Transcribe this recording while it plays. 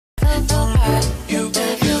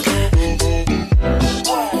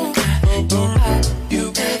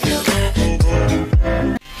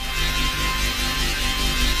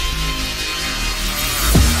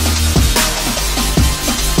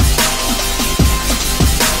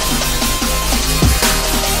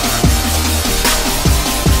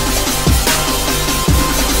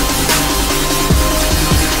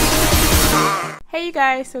Hey you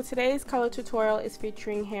guys, so today's color tutorial is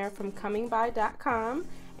featuring hair from comingby.com,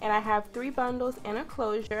 and I have 3 bundles and a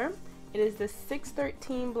closure. It is the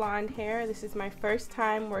 613 blonde hair. This is my first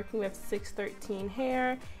time working with 613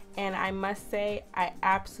 hair, and I must say I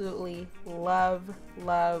absolutely love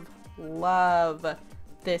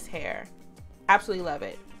this hair. Absolutely love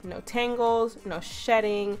it. No tangles, no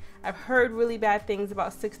shedding. I've heard really bad things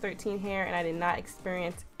about 613 hair, and I did not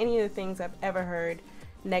experience any of the things I've ever heard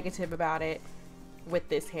negative about it with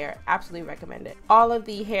this hair. Absolutely recommend it. All of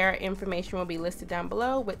the hair information will be listed down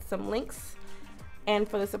below with some links. And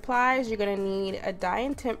for the supplies, you're going to need a dye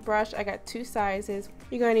and tint brush. I got 2 sizes.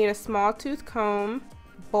 You're going to need a small tooth comb,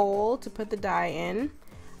 bowl to put the dye in.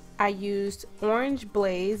 I used Orange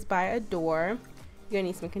Blaze by Adore. You're going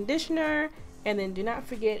to need some conditioner, and then do not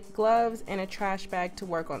forget gloves and a trash bag to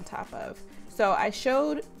work on top of. So I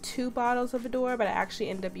showed 2 bottles of Adore, but I actually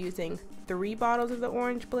ended up using 3 bottles of the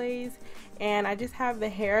Orange Blaze, and I just have the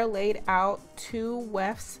hair laid out 2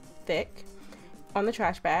 wefts thick on the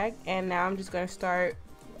trash bag, and now I'm just going to start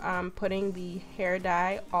putting the hair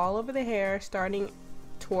dye all over the hair, starting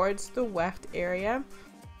towards the weft area.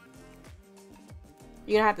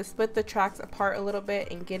 You're gonna have to split the tracks apart a little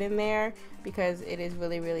bit and get in there because it is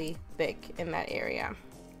really thick in that area.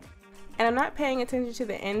 And I'm not paying attention to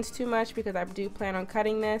the ends too much because I do plan on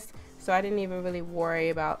cutting this, so I didn't even really worry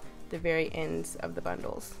about the very ends of the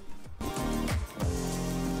bundles.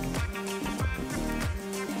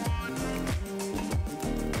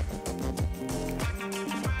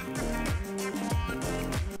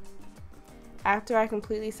 After I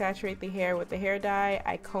completely saturate the hair with the hair dye,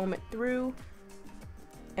 I comb it through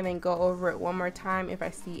and then go over it one more time if I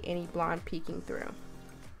see any blonde peeking through.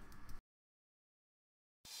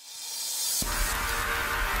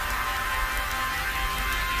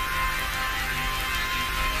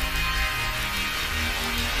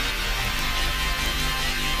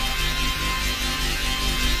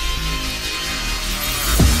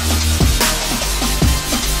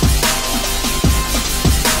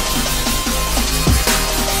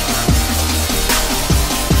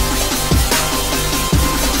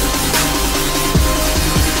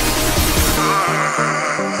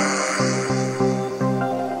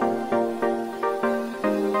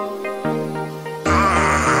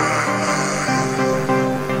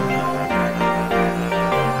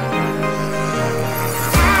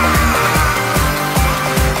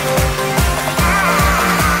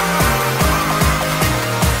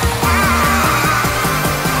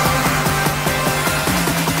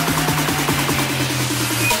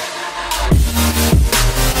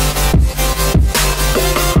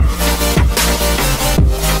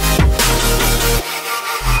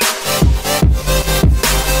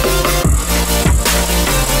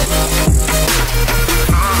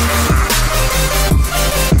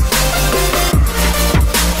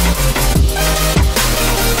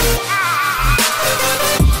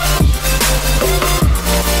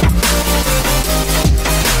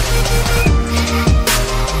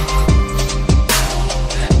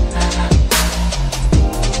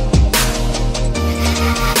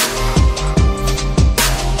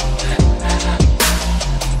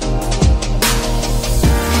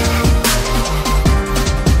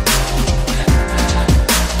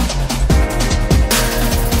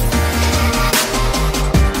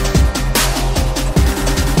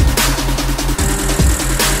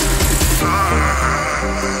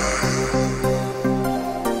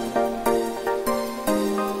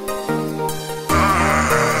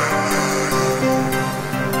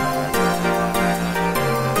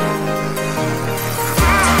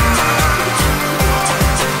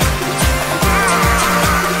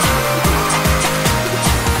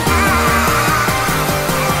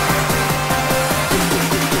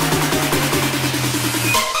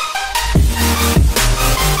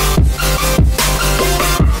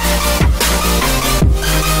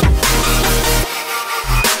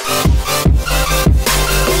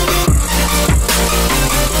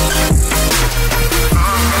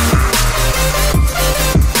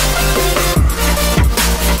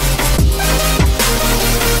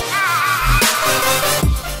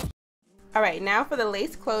 Alright, now for the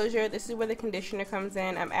lace closure, this is where the conditioner comes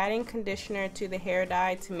in. I'm adding conditioner to the hair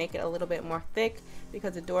dye to make it a little bit more thick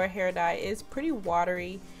because the Adore hair dye is pretty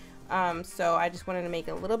watery. So I just wanted to make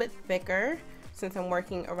it a little bit thicker since I'm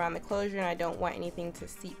working around the closure and I don't want anything to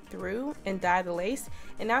seep through, and dye the lace.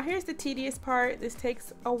 And now here's the tedious part. This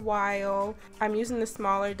takes a while. I'm using the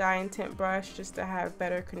smaller dye and tint brush just to have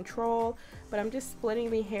better control, but I'm just splitting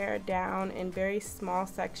the hair down in very small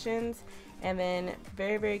sections and then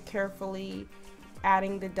very, very carefully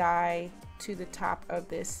adding the dye to the top of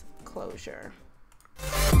this closure.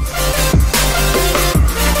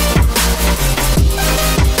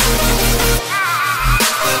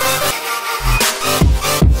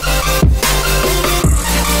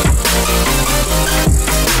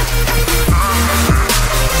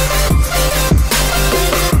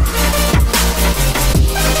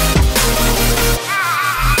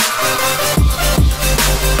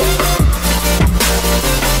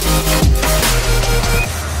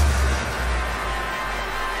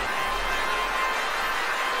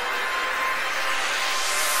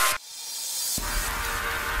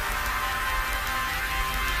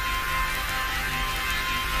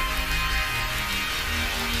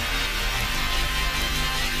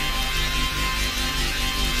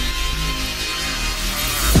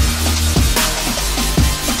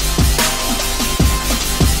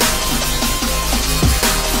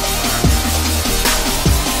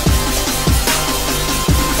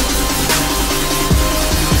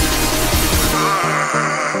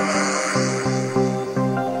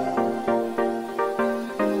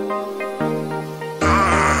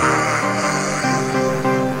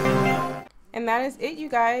 And that is it, you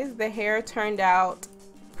guys. The hair turned out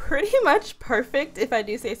pretty much perfect, if I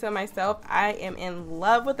do say so myself. I am in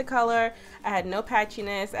love with the color. I had no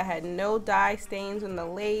patchiness. I had no dye stains on the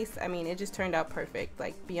lace. I mean, it just turned out perfect,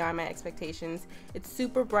 like beyond my expectations. It's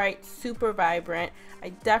super bright, super vibrant. I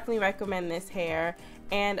definitely recommend this hair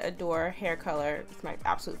and adore hair color. It's my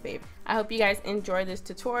absolute favorite. I hope you guys enjoyed this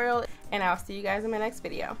tutorial, and I'll see you guys in my next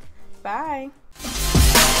video. Bye.